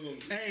 talking about some.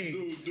 Hey,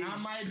 dude, I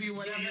might be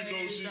whatever you know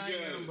age she I got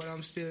am, it. but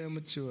I'm still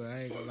immature.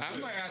 I ain't gonna lie. I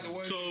might have to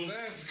wait So, for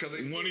glasses because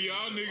they One of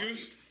y'all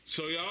niggas,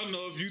 so y'all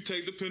know if you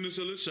take the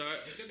penicillin shot,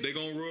 they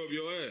gonna rub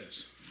your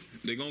ass.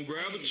 They gonna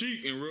grab a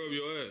cheek and rub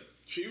your ass.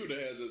 She would have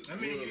had to. I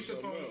mean, rub you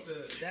something supposed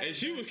else. to. And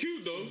she was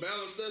cute though.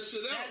 Balance that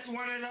shit out. That's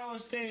one of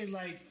those things,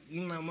 like,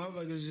 you know,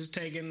 motherfuckers just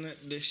taking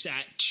the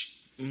shot.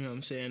 You know what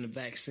I'm saying? The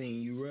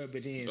vaccine, you rub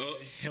it in, Oh.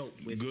 it help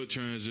with. Good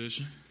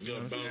transition. You gotta You know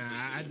what I'm saying?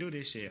 balance that I shit do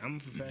this shit. I'm a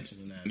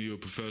professional now. You a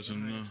professional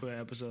now. 12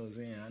 episodes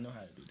in, I know how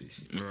to do this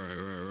shit.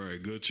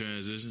 Right. Good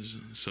transitions.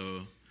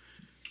 So,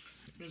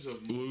 It's a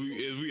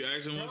is we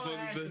asking Bro, motherfuckers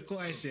ask the that?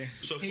 question.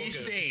 so He fucking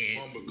said,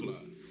 mumble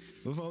clock.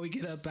 before we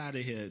get up out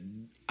of here,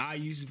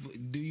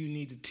 do you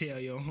need to tell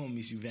your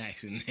homies you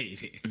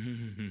vaccinated?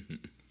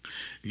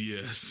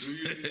 Yes.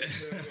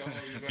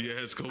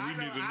 Yes, because we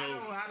need to know.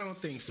 I don't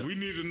think so. We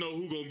need to know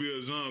who gonna be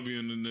a zombie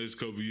in the next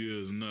couple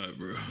years or not,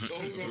 bro. So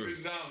who's gonna be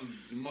down?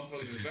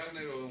 Motherfuckers that's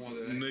vaccinated or the one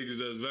that ain't? Niggas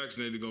that's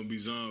vaccinated gonna be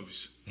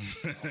zombies. I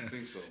don't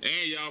think so.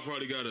 And y'all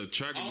probably got a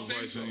tracking I don't think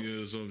device so. in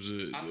you or some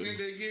shit. I think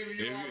they giving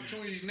you If-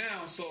 opportunity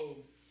now, so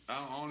I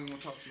don't even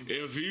want to talk to you.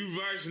 If you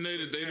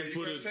vaccinated, they Hey, done you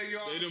put better a take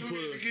your they done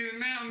opportunity put to get it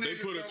now, they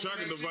nigga, put a because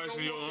tracking when that shit device go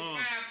in your up to arm.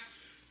 map,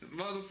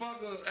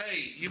 Motherfucker,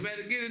 hey, you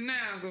better get it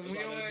now, because when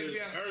your ass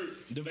got hurt.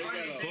 The They funny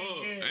got a- thing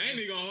Fuck. is- I ain't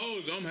even gonna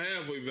hold you. I'm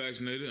halfway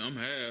vaccinated. I'm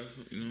half.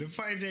 You know? The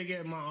funny thing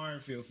is, my arm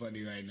feel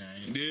funny right now.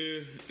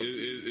 Yeah,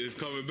 it's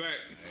coming back.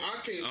 I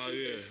can't Oh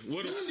see yeah. this.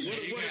 What how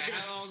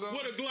long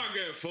ago? a Glock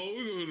at, folks?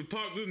 We gonna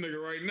pop this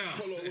nigga right now.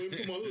 Hold on, let me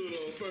put my hood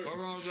on first. what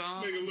wrong with your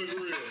arm? Make it look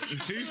real.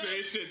 He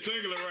said shit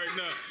tingling right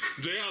now.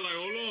 JR like,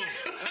 hold on. You know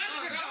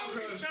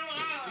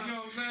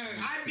what I'm saying?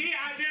 I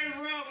just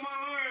rubbed my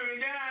arm and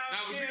now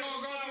Now, but you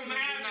gonna go through this.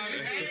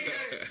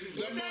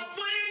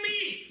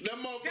 That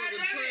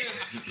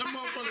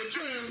motherfucker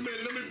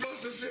transmitting. Let me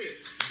bust this shit.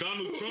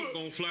 Donald Trump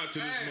gonna fly to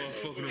this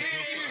motherfucker. It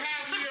ain't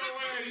half of your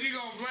ass. You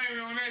gonna blame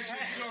it on that shit.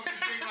 You gonna be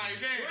thinking like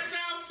that. What's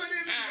up for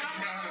this? My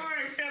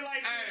arm feel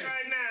like this Hey.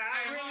 right now. I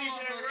Hey, my really just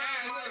motherfucker,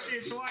 rubbed my hey,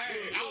 shit look. twice.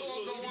 Hey, I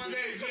woke up one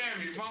day,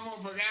 Jamie. My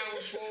motherfucker, I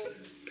was full.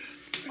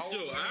 Yo,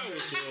 I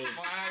was swole.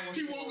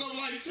 He woke up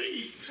like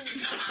T.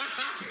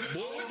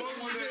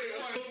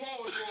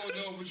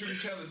 But you can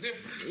tell the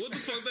difference. What the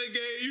fuck they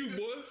gave you,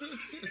 boy?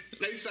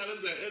 They shot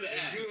us in the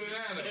ass. Good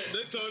at it.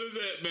 They told us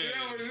that, man.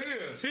 Yeah, what it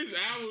is. His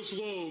eye was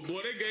swole,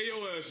 boy. They gave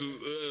your ass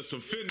some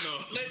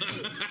fentanyl.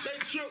 They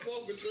trip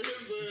walking to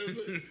his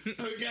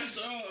guess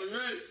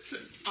right.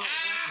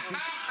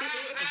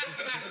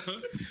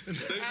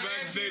 They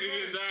vaccinated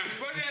his eye.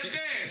 But that's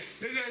that.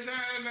 It's that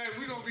time like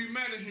we gonna be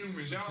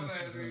metahumans. Y'all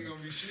ass ain't gonna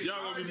be shit. Y'all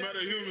gonna be meta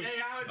human.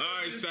 Hey, All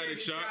right, Static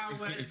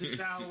Shock. Did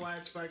y'all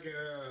watch fucking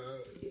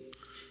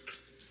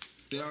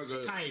Y'all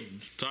go.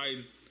 Titans?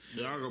 Titan.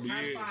 Y'all gonna be How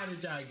here. far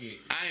did y'all get?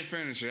 I ain't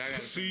finished it. I got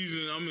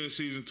Season. I'm in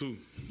season 2.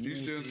 You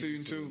still in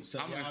season 2? So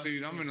I'm in y'all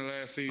season. I'm in the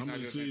last season. I'm I in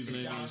just season.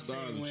 Ain't Y'all even see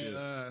started when,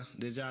 yet.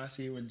 did y'all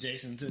see when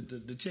Jason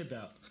took the chip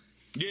out?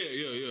 Yeah.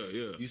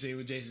 You see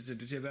when Jason took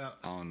the chip out?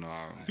 I don't know.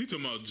 He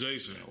talking about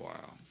Jason. Wow.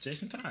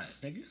 Jason Todd,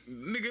 nigga.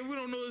 Nigga, we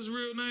don't know his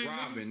real name.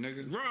 Robin,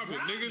 nigga. Robin,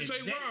 nigga. Say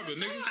Jason Robin,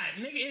 Todd,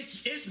 nigga.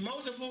 nigga. It's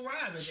multiple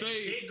Robins.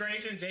 Say- Dick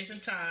Grayson, Jason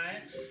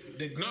Todd,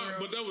 the girl. No,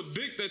 but that was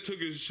Dick that took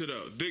his shit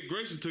out. Dick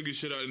Grayson took his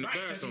shit out in the right,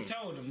 because bathroom. he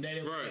told him that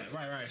it was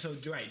Right. right. So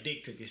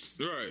Dick took his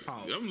Right.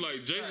 pause. I'm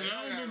like, Jason,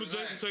 I don't remember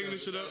Jason taking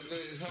this shit out.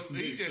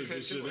 He just took said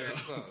his shit shit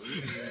ass up.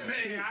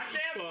 I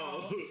said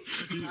pause.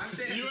 I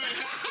said You ain't.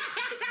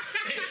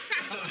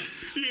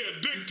 Yeah,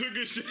 Dick took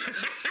his shit out.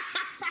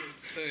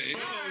 Hey,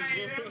 and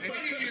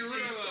he didn't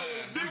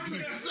realize.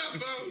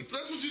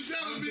 That's what you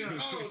telling me. Oh,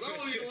 I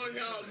don't even want to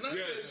hear none of that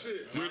Yes.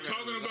 shit. We're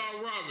talking about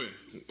Robin.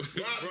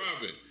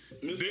 Robin.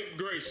 Dick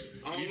Grayson.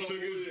 I don't know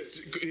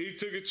He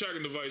took his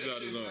tracking device out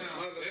of his arm.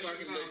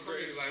 Motherfucking Dick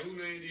Grayson. Like, who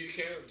named these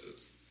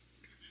characters?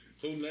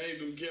 Who named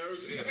them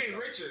characters? I mean,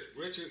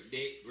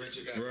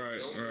 Richard got Right,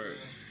 Joker. right.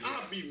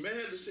 I'd be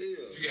mad as hell.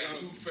 You got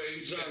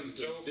Two-Face, you got Jonathan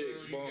Joker, Dick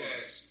you Barnes.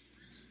 got...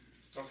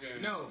 Okay.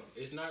 no,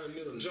 it's not a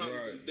middle name. Jonathan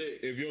Right. Dick.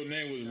 If your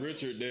name was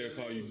Richard, they'll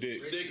call you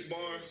Dick. Dick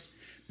Barnes.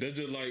 That's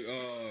just like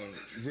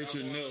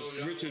Richard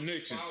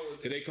Nixon.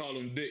 They call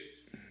him Dick.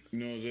 You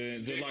know what I'm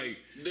saying? Just like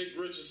Dick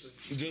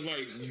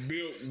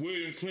Richardson.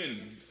 William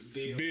Clinton.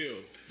 Bill.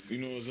 You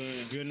know what I'm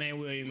saying? Your name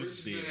William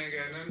is Richardson Bill. ain't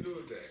got nothing to do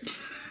with that.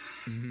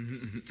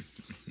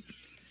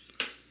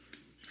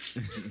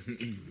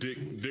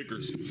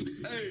 Dickerson.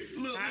 Hey,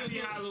 look. Happy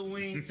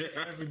Halloween to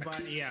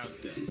everybody out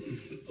there.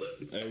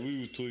 Hey, we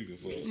was tweaking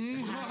for it.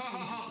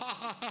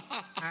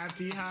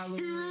 Happy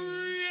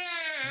Halloween.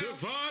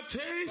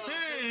 Devontae's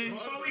hand.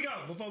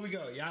 Before we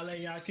go, y'all let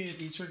y'all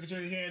kids eat trick or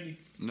treat candy.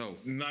 No.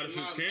 Not if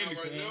it's candy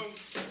not right corn.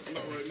 now.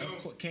 Not right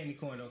now. Candy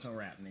corn don't come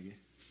rap, nigga.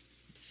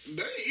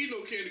 They ain't eat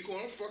no candy corn.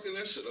 I'm fucking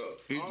that shit up.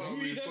 He All, told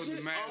me to that put shit?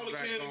 the mask all the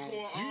back candy on.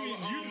 corn, all the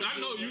almond I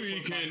know joy. you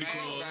eat candy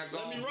corn.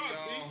 Let me rock,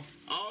 B.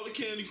 All the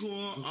candy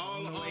corn,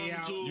 all the way almond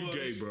out. joy. You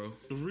gay, bro.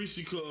 The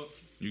Reese cup.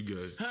 You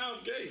gay. How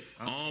I'm gay?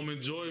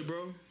 Almond Joy,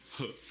 bro.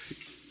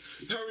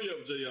 Hurry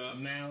up, JR.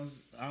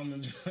 Mounds,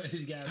 almond joy.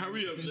 He's got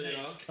Hurry up,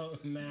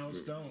 JR. Mound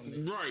Stone.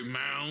 Nigga. Right,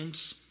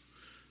 Mounds.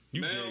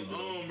 You Man, gay, I bro.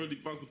 don't really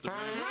fuck with the man.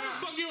 How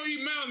the fuck you don't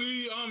eat Mounds and you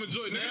eat Almond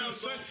Joy?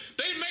 Mounds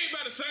They made by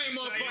the same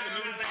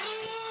motherfucker.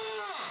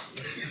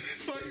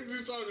 Fuck is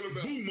you talking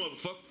about? Boo,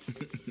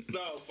 motherfucker. No,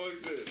 fuck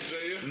that,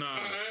 JR. Nah.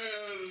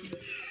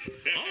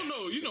 I don't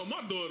know. You know,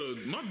 my daughter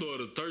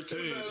 13.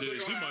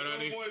 Shit, she might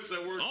not even.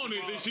 I don't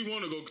even think she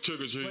want to go trick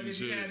or But treating. if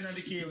you Shit. had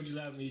another kid, would you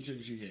let him eat trick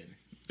or treat candy?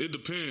 It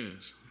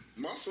depends.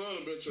 My son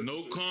a bitch.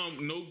 No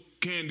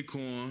candy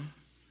corn.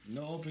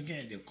 No open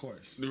candy, of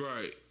course.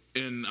 Right.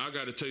 And I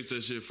gotta taste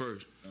that shit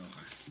first.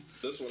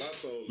 That's what I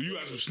told You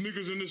got some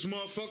Snickers in this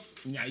motherfucker?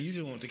 Nah, you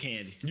just want the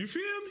candy. You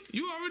feel me?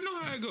 You already know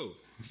how it go.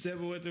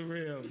 Stepping with the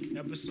Real,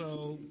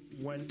 episode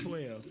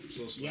 112.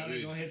 So Y'all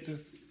ain't gonna hit the.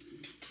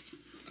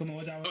 Come on,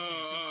 what y'all? Go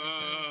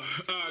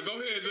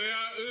ahead, Jay.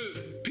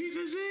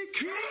 Pizzas and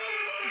cream.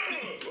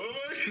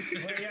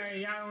 Well,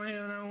 y'all don't hit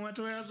on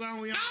 112 song.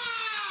 We on.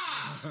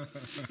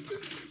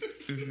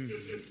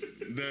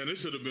 Damn,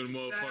 this should have been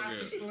Shout out to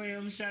motherfucking.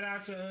 Slim. Shout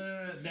out to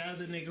the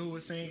other nigga who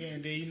was singing.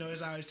 And then you know,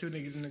 it's always two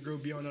niggas in the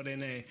group. You don't know their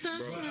name.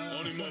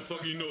 Only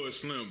motherfucker you know is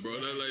Slim, bro.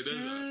 That's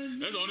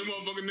the only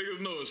motherfucker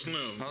niggas know is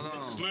Slim. Hold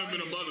on. Slim and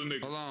them other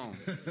niggas. Hold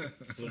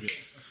on.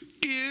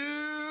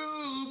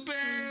 You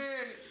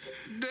bet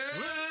the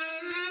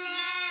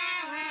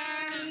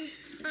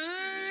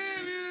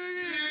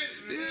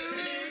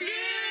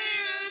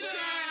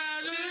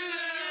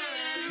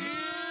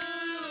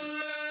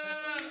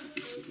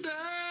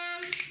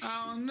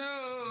I don't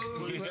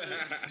know. You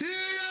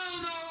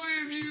don't know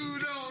if you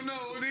don't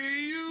know,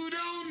 then you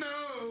don't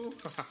know.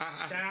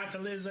 Shout out to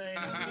Lizzie.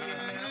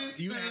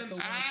 You have to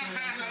watch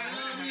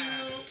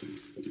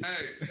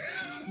Hey.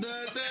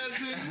 That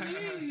doesn't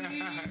mean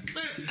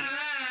that I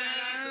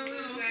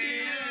will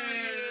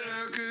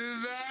feel.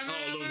 'Cause I know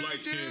All those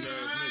light-skinned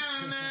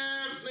ass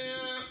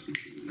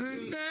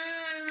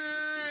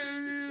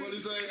What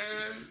is that?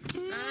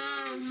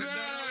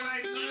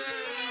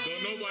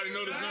 Don't nobody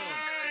know the song.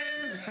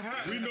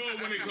 We know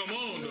it when it come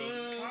on,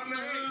 though.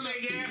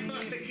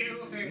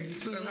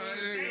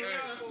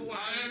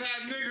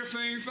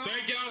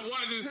 Thank y'all for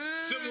watching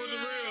Simple with the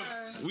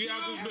Real. We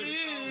out this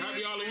bitch.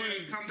 Happy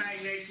Halloween. Come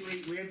back next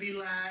week. We'll be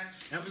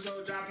live.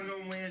 Episode dropping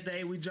on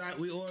Wednesday. We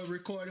all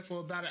recorded for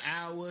about an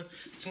hour,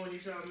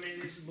 20-something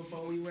minutes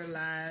before we went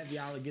live.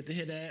 Y'all will get to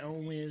hear that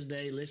on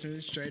Wednesday. Listen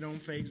straight on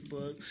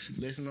Facebook.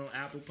 Listen on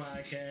Apple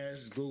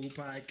Podcasts, Google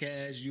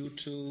Podcasts,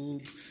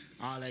 YouTube,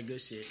 all that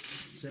good shit.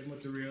 Sipping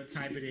with the Real.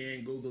 Type it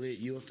in, Google it.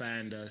 You'll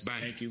find us.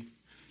 Bang. Thank you.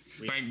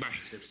 Bang, bang.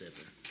 Sip,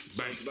 sipping.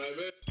 Bang.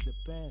 Baby.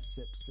 Sippin',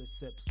 sip, sip,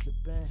 sip,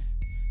 sippin'.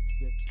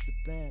 Sip,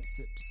 sippin',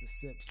 sip, sip,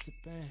 sip,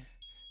 sippin'.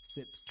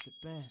 Sip,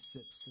 sippin',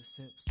 sip, sip,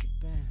 sip,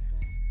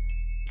 sippin'.